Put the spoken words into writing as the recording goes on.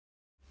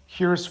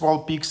Here's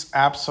WallPics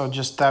app, so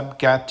just tap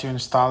get to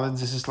install it.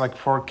 This is like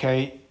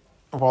 4K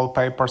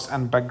wallpapers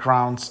and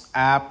backgrounds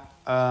app.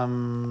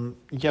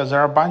 Yeah,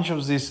 there are a bunch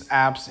of these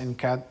apps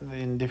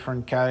in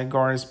different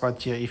categories,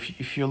 but yeah,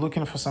 if you're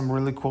looking for some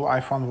really cool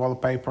iPhone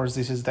wallpapers,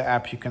 this is the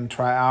app you can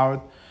try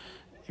out,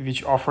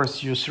 which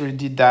offers you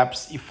 3D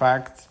depth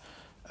effect.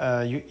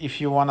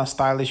 If you want a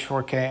stylish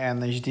 4K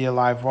and HD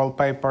live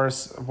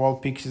wallpapers,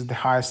 WallPics is the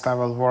highest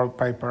level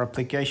wallpaper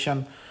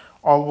application.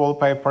 All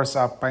wallpapers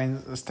are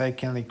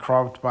painstakingly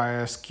cropped by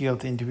a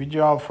skilled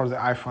individual for the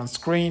iPhone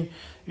screen.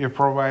 You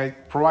provide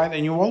a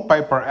new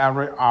wallpaper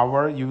every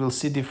hour. You will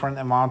see different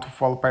amount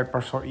of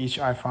wallpapers for each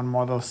iPhone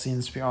model,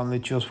 since we only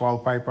choose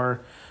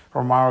wallpaper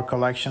from our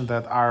collection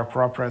that are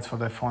appropriate for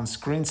the phone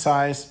screen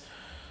size.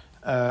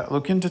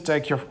 Looking to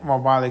take your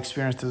mobile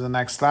experience to the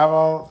next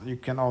level, you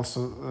can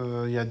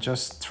also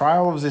just try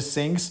all of these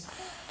things.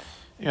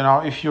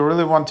 If you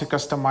really want to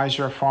customize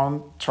your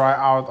phone, try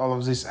out all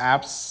of these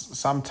apps.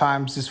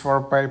 Sometimes these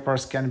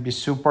wallpapers can be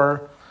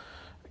super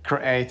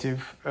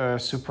creative,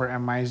 super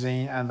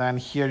amazing. And then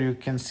here you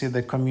can see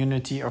the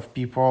community of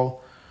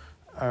people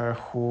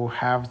who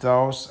have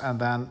those. And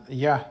then,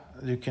 yeah,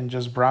 you can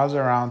just browse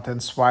around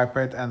and swipe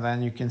it, and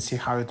then you can see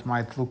how it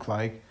might look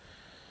like.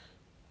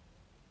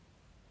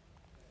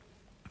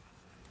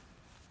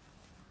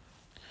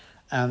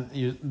 And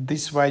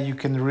this way you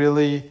can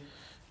really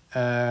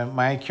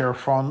make your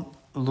phone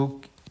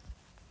look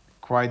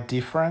quite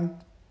different.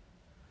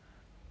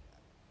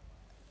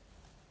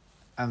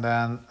 And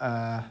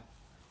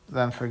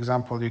then for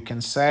example, you can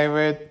save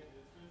it.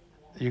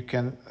 You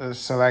can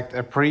select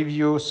a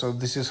preview. So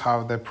this is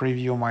how the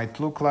preview might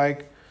look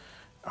like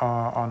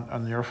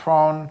on your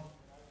phone.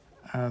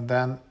 And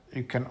then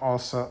you can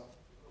also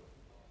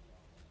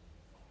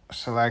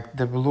select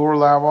the blur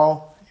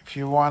level if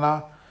you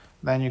wanna.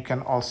 Then you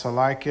can also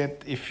like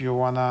it. If you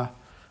wanna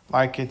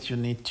like it, you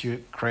need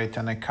to create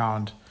an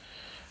account.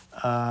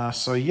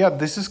 So yeah,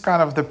 this is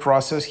kind of the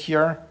process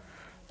here,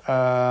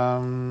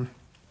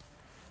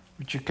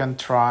 which you can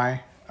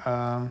try.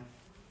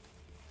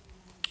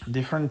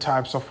 Different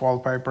types of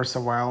wallpapers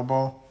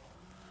available.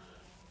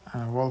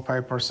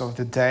 Wallpapers of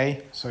the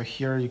day. So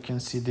here you can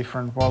see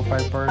different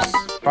wallpapers,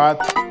 but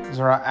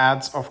there are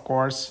ads, of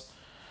course.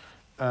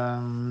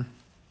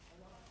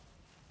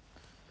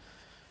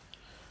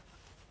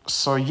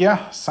 So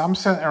yeah,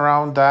 something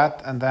around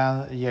that, and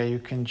then yeah, you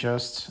can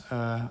just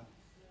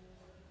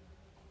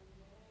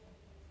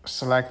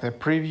select a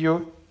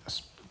preview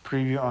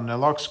on the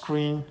lock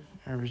screen,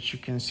 which you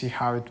can see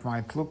how it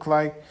might look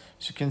like.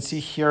 So you can see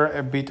here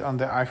a bit on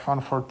the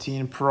iPhone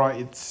 14 Pro,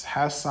 it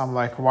has some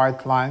like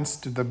white lines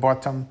to the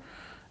bottom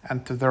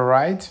and to the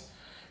right,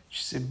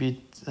 which is a bit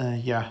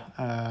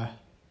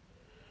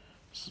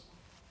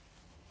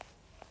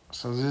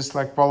so this is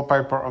like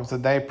wallpaper of the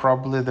day,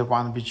 probably the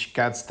one which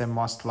gets the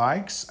most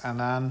likes. And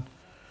then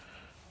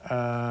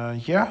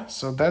yeah,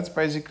 so that's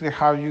basically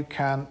how you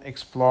can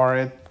explore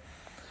it.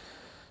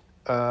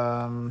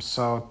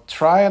 So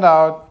try it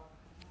out.